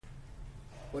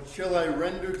What shall I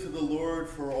render to the Lord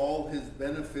for all his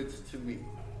benefits to me?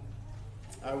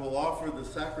 I will offer the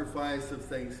sacrifice of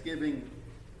thanksgiving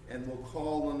and will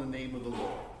call on the name of the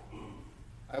Lord.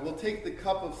 I will take the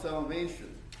cup of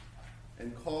salvation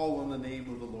and call on the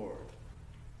name of the Lord.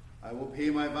 I will pay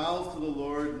my vows to the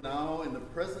Lord now in the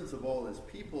presence of all his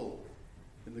people,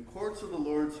 in the courts of the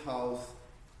Lord's house,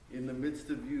 in the midst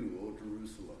of you, O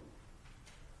Jerusalem.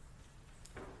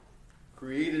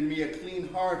 Create in me a clean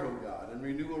heart, O God, and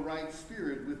renew a right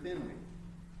spirit within me.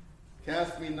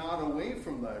 Cast me not away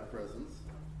from thy presence,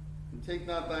 and take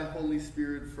not thy Holy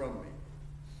Spirit from me.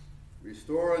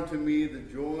 Restore unto me the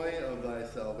joy of thy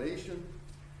salvation,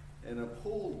 and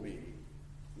uphold me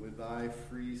with thy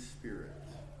free spirit.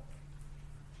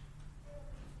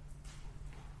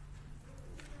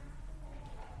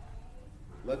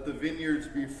 Let the vineyards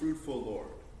be fruitful, Lord,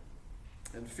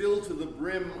 and fill to the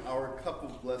brim our cup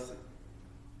of blessing.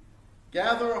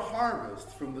 Gather a harvest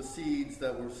from the seeds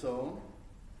that were sown,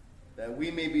 that we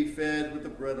may be fed with the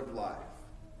bread of life.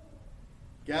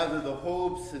 Gather the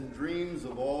hopes and dreams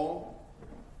of all,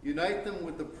 unite them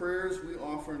with the prayers we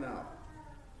offer now.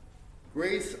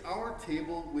 Grace our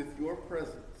table with your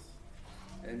presence,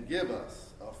 and give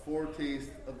us a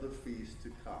foretaste of the feast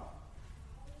to come.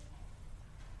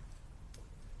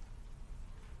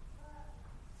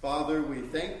 Father, we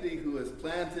thank thee who has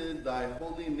planted thy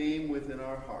holy name within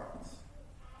our hearts.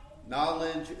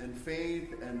 Knowledge and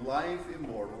faith and life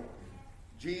immortal,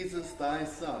 Jesus thy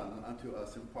Son unto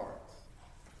us imparts.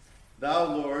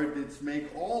 Thou, Lord, didst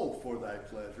make all for thy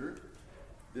pleasure,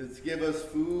 didst give us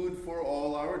food for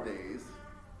all our days,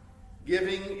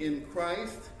 giving in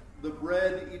Christ the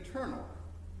bread eternal.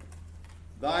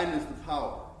 Thine is the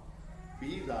power,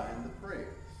 be thine the praise.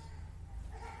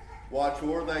 Watch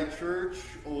o'er thy church,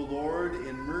 O Lord,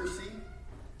 in mercy.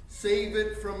 Save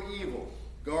it from evil,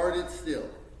 guard it still.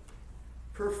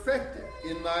 Perfect it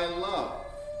in thy love,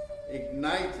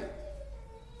 ignite it,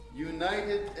 unite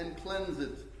it and cleanse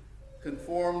it,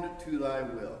 conformed to thy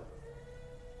will.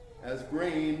 As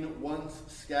grain once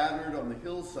scattered on the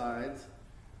hillsides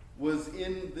was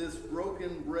in this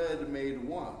broken bread made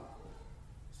one,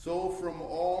 so from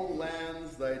all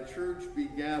lands thy church be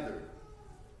gathered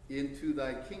into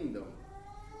thy kingdom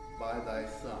by thy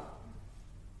Son.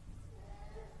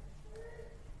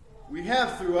 We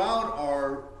have throughout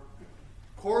our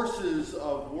courses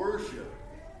of worship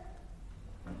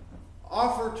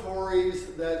offertories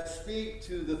that speak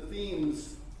to the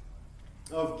themes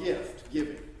of gift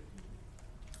giving,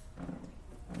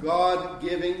 God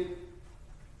giving,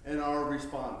 and our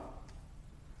responding.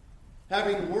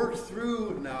 Having worked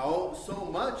through now so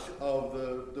much of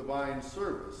the divine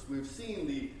service, we've seen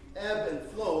the ebb and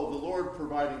flow of the Lord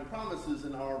providing promises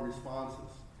in our responses.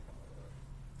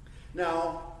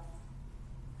 Now,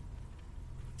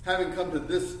 having come to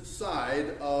this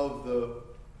side of the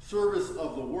service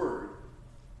of the Word,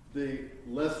 the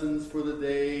lessons for the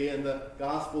day and the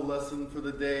gospel lesson for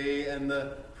the day and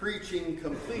the preaching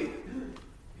completed,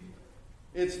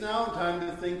 it's now time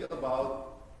to think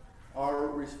about our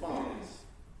response.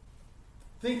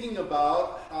 Thinking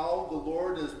about how the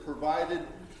Lord has provided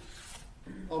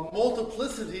a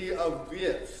multiplicity of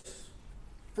gifts.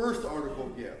 First article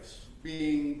gifts,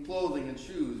 being clothing and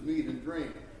shoes, meat and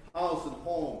drink, house and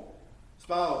home,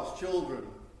 spouse, children,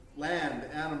 land,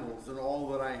 animals, and all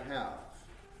that I have.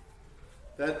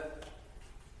 That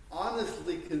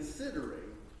honestly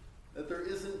considering that there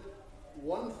isn't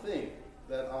one thing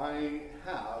that I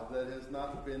have that has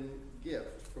not been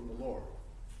gift from the Lord.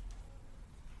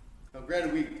 Now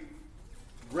granted, we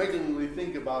regularly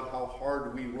think about how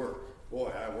hard we work. Boy,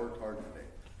 I worked hard today.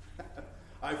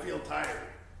 I feel tired.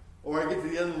 Or I get to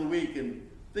the end of the week and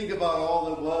think about all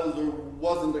that was or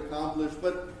wasn't accomplished.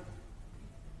 But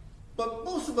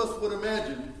most of us would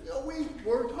imagine, we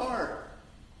worked hard.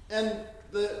 And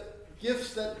the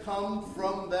gifts that come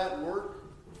from that work,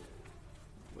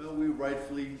 well, we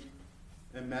rightfully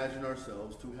imagine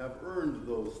ourselves to have earned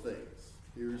those things.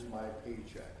 Here's my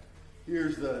paycheck.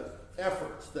 Here's the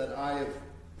efforts that I have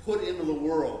put into the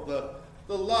world, the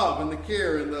love and the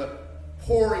care and the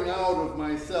pouring out of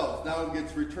myself. Now it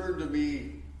gets returned to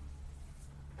me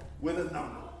with a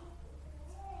number.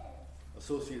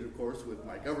 Associated, of course, with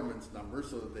my government's number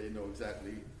so that they know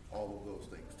exactly all of those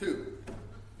things too.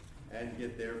 And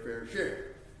get their fair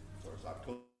share. Of course,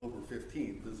 October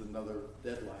 15th is another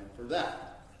deadline for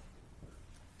that.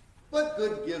 But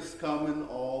good gifts come in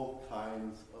all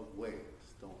kinds of ways,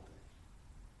 don't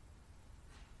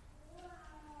they?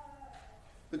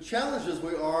 But challenged as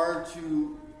we are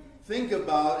to think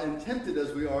about and tempted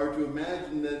as we are to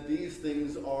imagine that these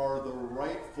things are the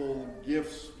rightful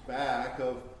gifts back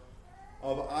of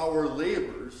of our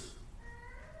labors,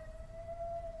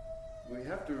 we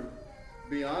have to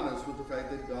be honest with the fact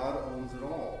that God owns it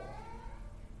all.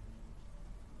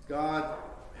 God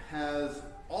has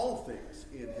all things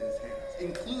in his hands,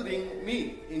 including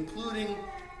me, including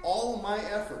all my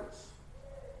efforts.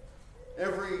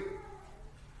 Every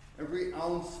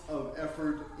ounce of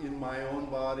effort in my own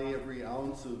body, every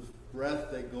ounce of breath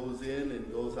that goes in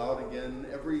and goes out again,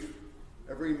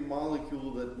 every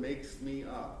molecule that makes me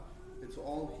up, it's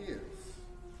all his.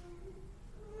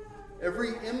 Every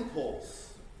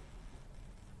impulse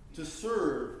to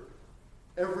serve,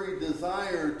 every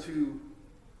desire to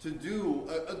do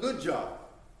a good job,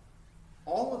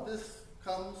 all of this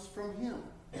comes from him.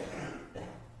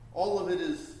 All of it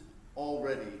is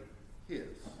already his.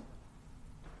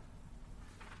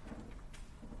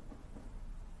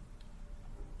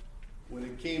 When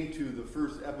it came to the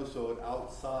first episode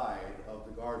outside of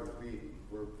the Garden of Eden,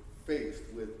 we're faced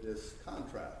with this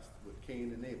contrast with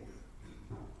Cain and Abel.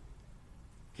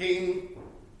 Cain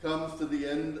comes to the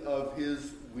end of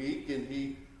his week and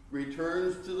he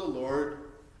returns to the Lord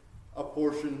a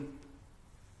portion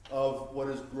of what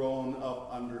has grown up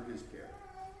under his care.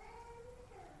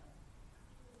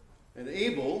 And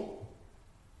Abel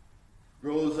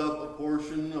grows up a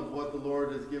portion of what the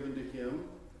Lord has given to him,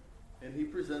 and he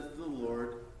presents to the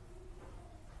Lord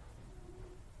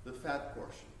the fat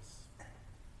portions.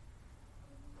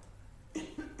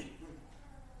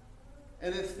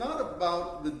 And it's not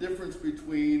about the difference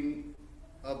between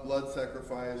a blood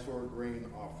sacrifice or a grain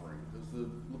offering, because the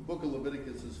book of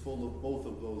Leviticus is full of both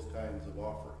of those kinds of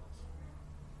offerings.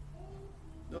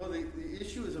 No, the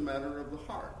issue is a matter of the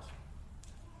heart.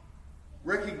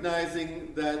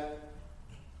 Recognizing that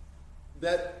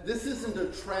this isn't a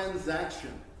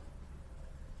transaction.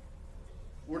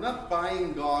 We're not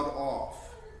buying God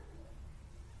off.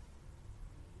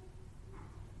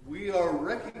 We are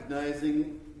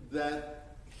recognizing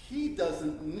that he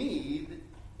doesn't need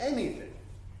anything.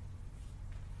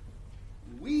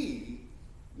 We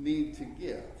need to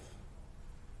give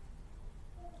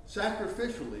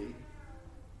sacrificially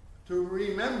to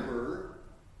remember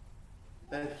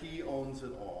that he owns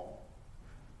it all,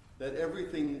 that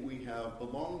everything we have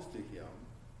belongs to him,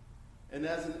 and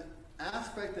as an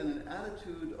aspect and an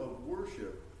attitude of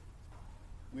worship,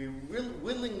 we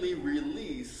willingly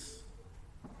release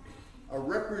a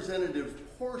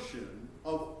representative portion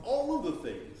of all of the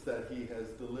things that he has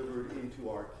delivered into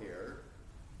our care,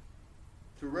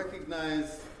 to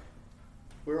recognize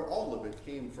where all of it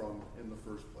came from in the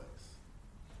first place,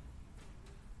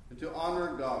 and to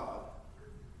honor God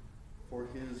for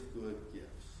his good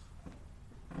gifts.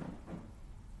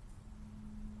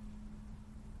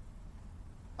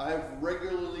 I've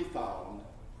regularly found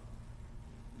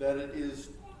that it is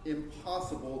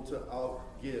impossible to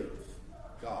outgive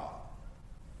God.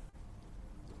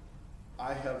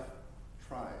 I have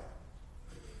tried.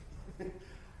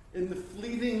 In the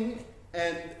fleeting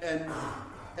and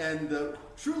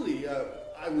truly,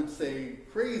 I would say,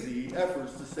 crazy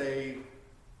efforts to say,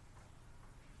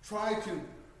 try to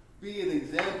be an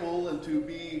example and to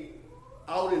be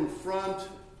out in front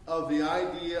of the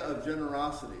idea of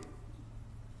generosity.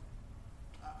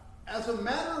 As a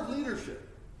matter of leadership,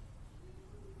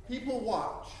 people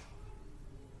watch,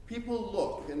 people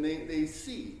look, and they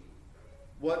see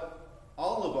what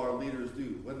all of our leaders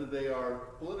do, whether they are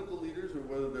political leaders or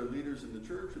whether they're leaders in the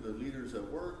church or they're leaders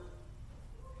at work.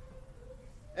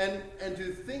 And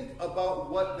to think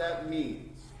about what that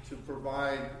means to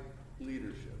provide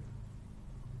leadership.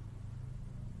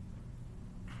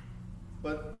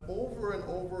 But over and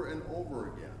over and over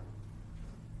again,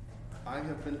 I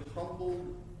have been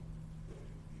humbled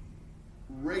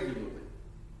regularly,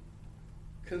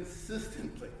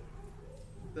 consistently,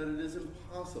 that it is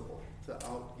impossible to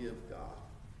outgive God.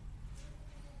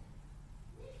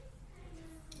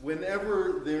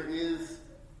 Whenever there is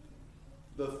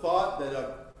the thought that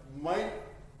I might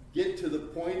get to the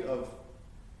point of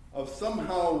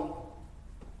somehow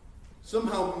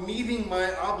meeting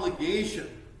my obligation,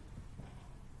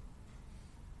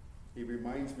 he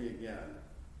reminds me again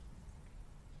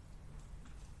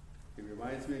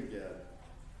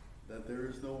that there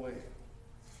is no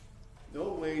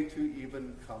way to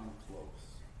even come close.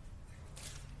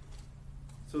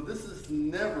 So this is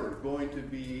never going to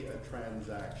be a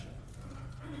transaction.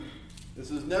 This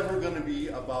is never going to be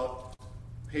about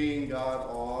paying God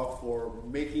off or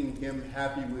making him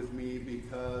happy with me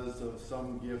because of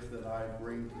some gift that I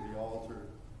bring to the altar.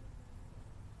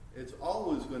 It's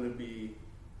always going to be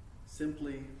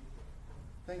simply,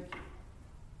 thank you.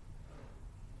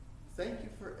 Thank you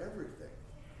for everything.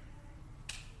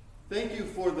 Thank you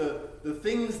for the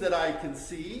things that I can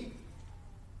see,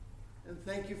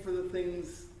 thank you for the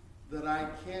things that I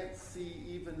can't see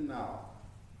even now.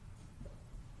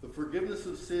 The forgiveness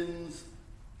of sins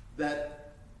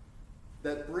that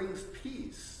brings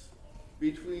peace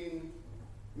between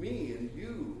me and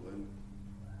you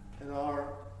and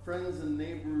our friends and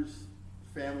neighbors,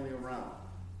 family around.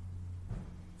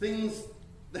 Things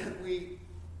that we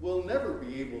will never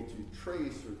be able to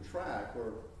trace or track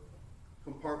or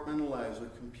compartmentalize or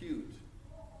compute.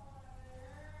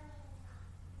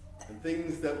 And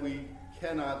things that we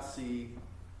cannot see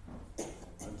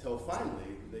until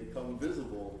finally they come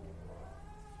visible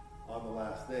on the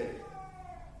last day,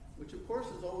 which of course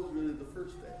is always really the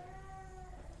first day.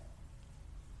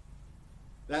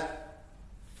 That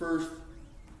first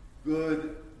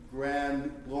good,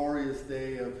 grand, glorious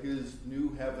day of his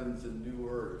new heavens and new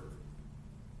earth.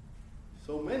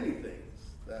 So many things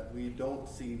that we don't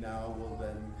see now will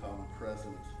then come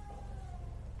present.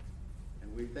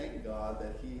 And we thank God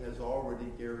that he has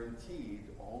already guaranteed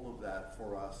all of that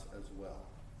for us as well.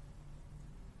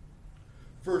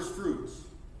 First fruits.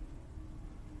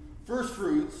 First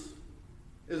fruits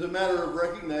is a matter of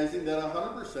recognizing that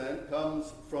 100%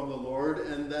 comes from the Lord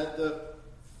and that the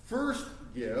first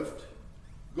gift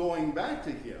going back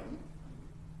to him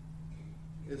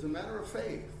is a matter of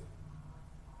faith.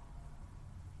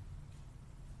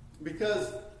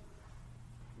 Because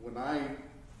when I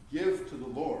give to the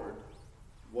Lord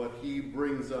what he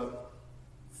brings up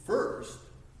first,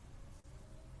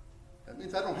 that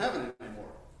means I don't have it anymore.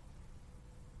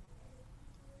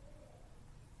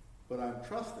 But I'm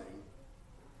trusting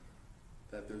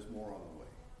that there's more on the way.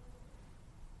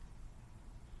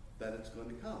 That it's going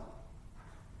to come.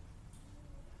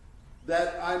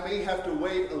 That I may have to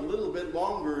wait a little bit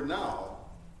longer now,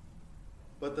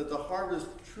 but that the harvest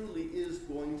truly is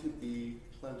going to be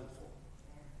plentiful.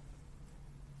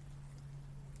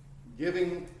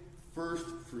 Giving first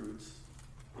fruits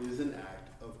is an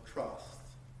act of trust,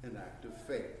 an act of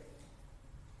faith.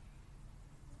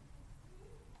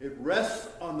 It rests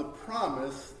on the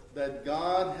promise that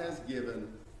God has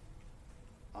given,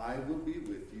 I will be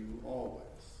with you always.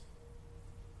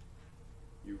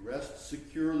 You rest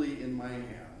securely in my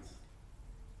hands.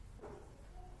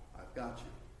 I've got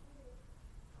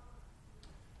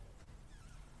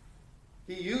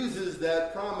you. He uses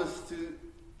that promise to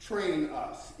train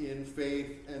us in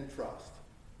faith and trust.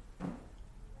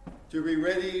 To be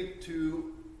ready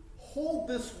to hold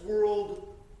this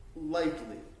world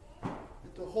lightly.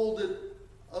 And to hold it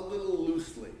a little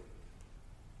loosely.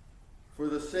 For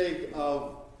the sake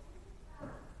of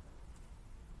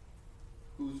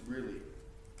who's really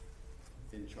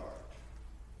in charge.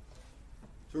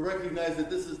 To recognize that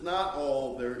this is not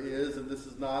all there is, and this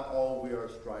is not all we are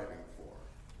striving for.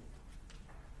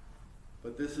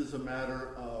 But this is a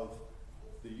matter of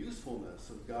the usefulness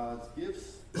of God's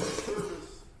gifts,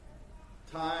 service,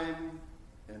 time,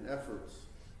 and efforts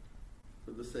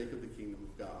for the sake of the kingdom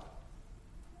of God.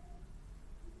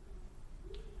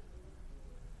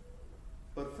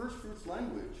 But first fruits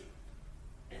language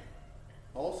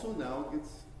also now gets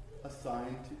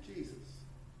assigned to Jesus.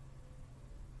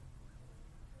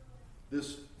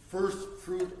 This first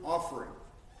fruit offering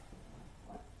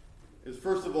is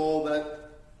first of all that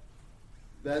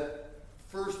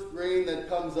first grain that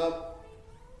comes up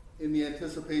in the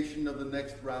anticipation of the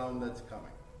next round that's coming.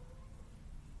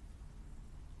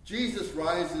 Jesus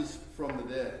rises from the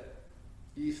dead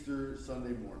Easter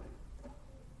Sunday morning,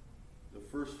 the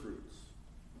first fruits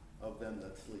of them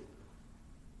that sleep.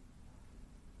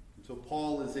 And so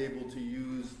Paul is able to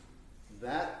use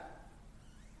that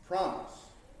promise,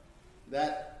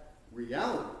 that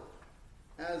reality,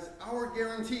 as our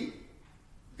guarantee,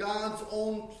 God's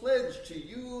own pledge to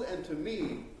you and to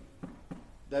me,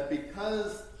 that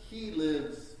because he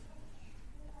lives,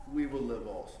 we will live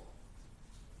also.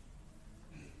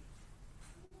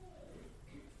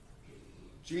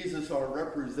 Jesus, our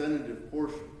representative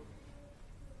portion,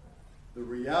 the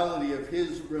reality of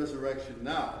his resurrection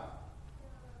now,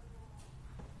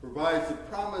 provides the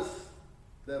promise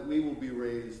that we will be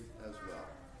raised as well.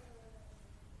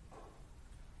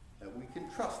 That we can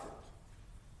trust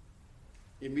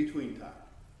it in between time.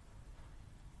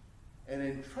 And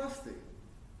in trusting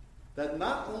that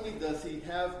not only does he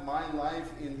have my life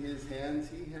in his hands,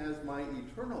 he has my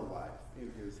eternal life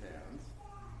in his hands.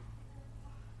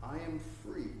 I am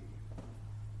free.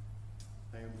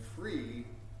 I am free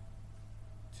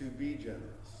to be generous.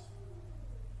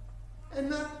 And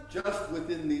not just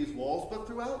within these walls, but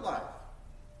throughout life.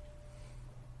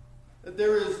 That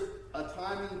there is a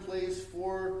time and place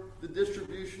for the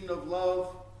distribution of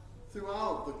love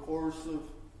throughout the course of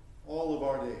all of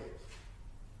our days.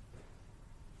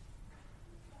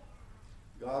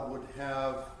 God would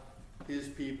have his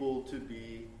people to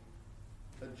be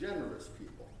a generous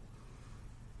people,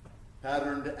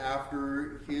 patterned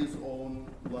after his own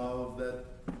love that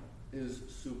is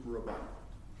superabundant.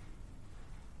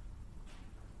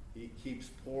 He keeps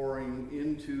pouring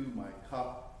into my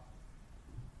cup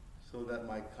so that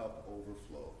my cup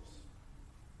overflows.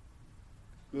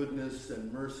 Goodness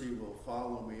and mercy will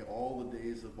follow me all the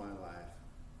days of my life,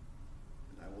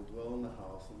 and I will dwell in the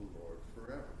house of the Lord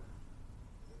forever.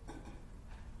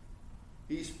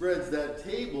 He spreads that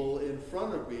table in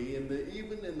front of me,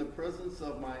 even in the presence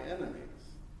of my enemies,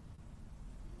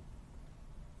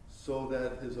 so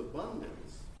that his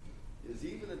abundance is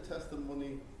even a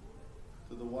testimony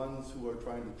to the ones who are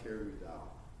trying to tear me down.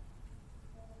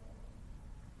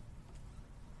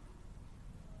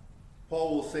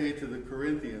 Paul will say to the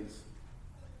Corinthians,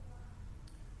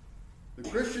 the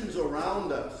Christians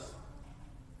around us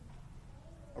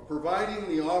are providing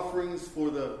the offerings for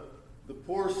the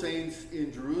poor saints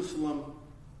in Jerusalem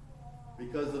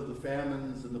because of the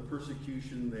famines and the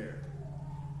persecution there.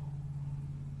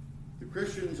 The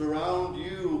Christians around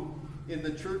you, in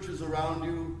the churches around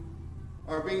you,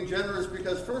 are being generous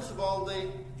because, first of all, they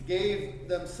gave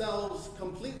themselves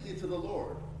completely to the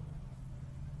Lord.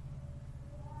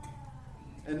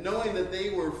 And knowing that they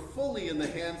were fully in the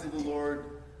hands of the Lord,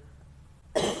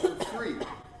 were free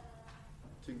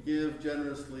to give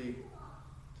generously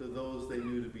to those they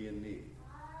knew to be in need.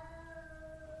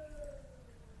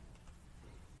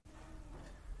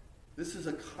 This is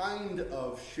a kind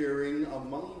of sharing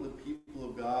among the people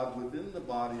of God within the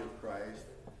body of Christ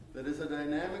that is a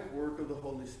dynamic work of the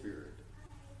Holy Spirit.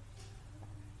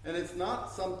 And it's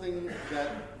not something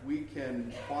that we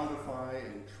can quantify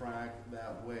and track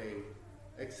that way,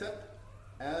 except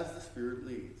as the Spirit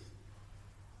leads.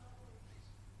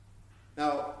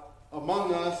 Now,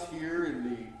 among us here in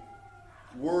the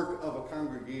work of a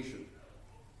congregation,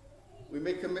 we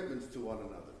make commitments to one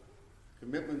another.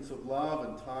 Commitments of love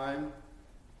and time,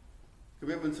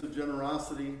 commitments of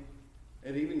generosity,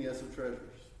 and even, yes, of treasures.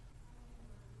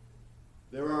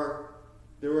 There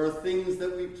are things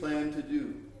that we plan to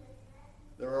do.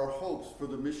 There are hopes for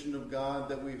the mission of God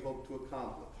that we hope to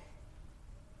accomplish.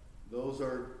 Those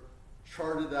are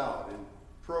charted out in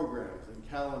programs and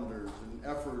calendars and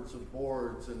efforts of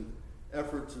boards and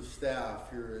efforts of staff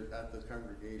here at the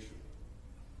congregation.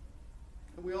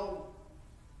 And we all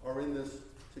are in this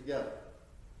together.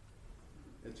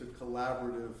 It's a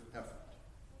collaborative effort.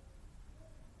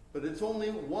 But it's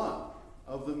only one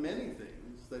of the many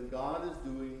things that God is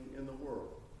doing in the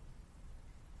world.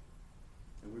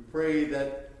 And we pray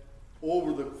that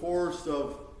over the course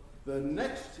of the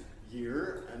next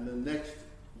year and the next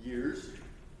years,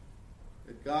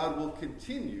 that God will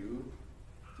continue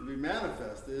to be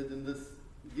manifested and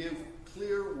give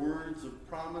clear words of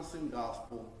promise and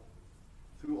gospel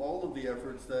through all of the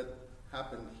efforts that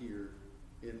happen here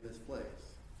in this place.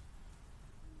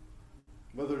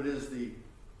 Whether it is the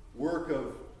work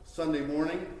of Sunday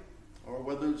morning, or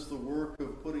whether it's the work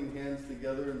of putting hands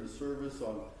together in the service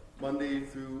on Monday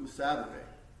through Saturday.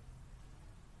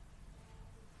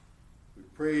 We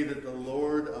pray that the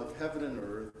Lord of heaven and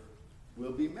earth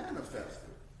will be manifested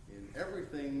in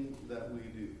everything that we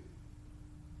do.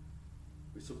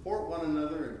 We support one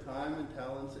another in time and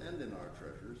talents and in our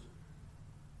treasures,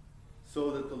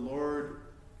 so that the Lord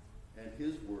and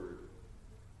his word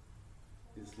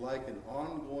is like an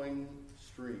ongoing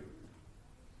stream,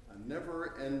 a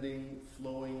never-ending,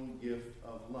 flowing gift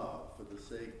of love for the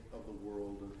sake of the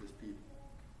world and his people.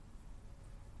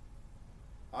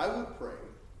 I would pray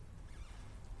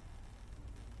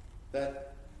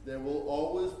that there will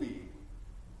always be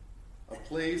a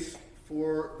place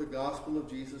for the gospel of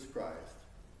Jesus Christ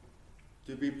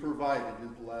to be provided in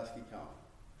Pulaski County.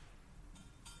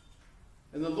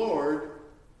 And the Lord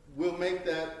will make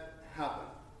that happen,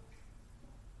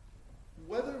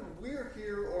 whether we're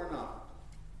here or not.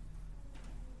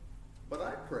 But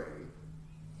I pray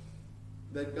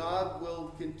that God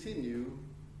will continue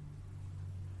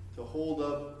to hold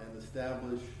up and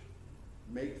establish,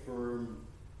 make firm,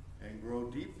 and grow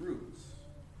deep roots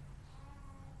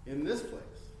in this place,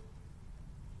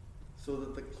 so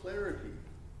that the clarity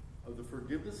of the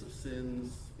forgiveness of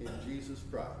sins in Jesus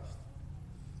Christ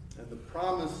and the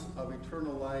promise of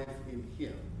eternal life in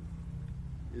him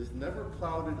is never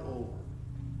clouded over,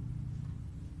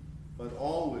 but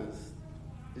always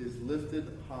is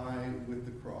lifted high with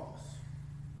the cross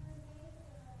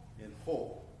in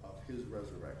hope of his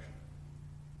resurrection.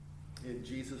 In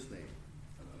Jesus' name,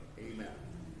 amen.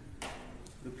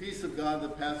 The peace of God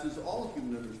that passes all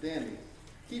human understanding,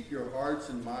 keep your hearts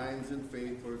and minds in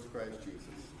faith towards Christ Jesus.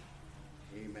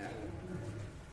 Amen.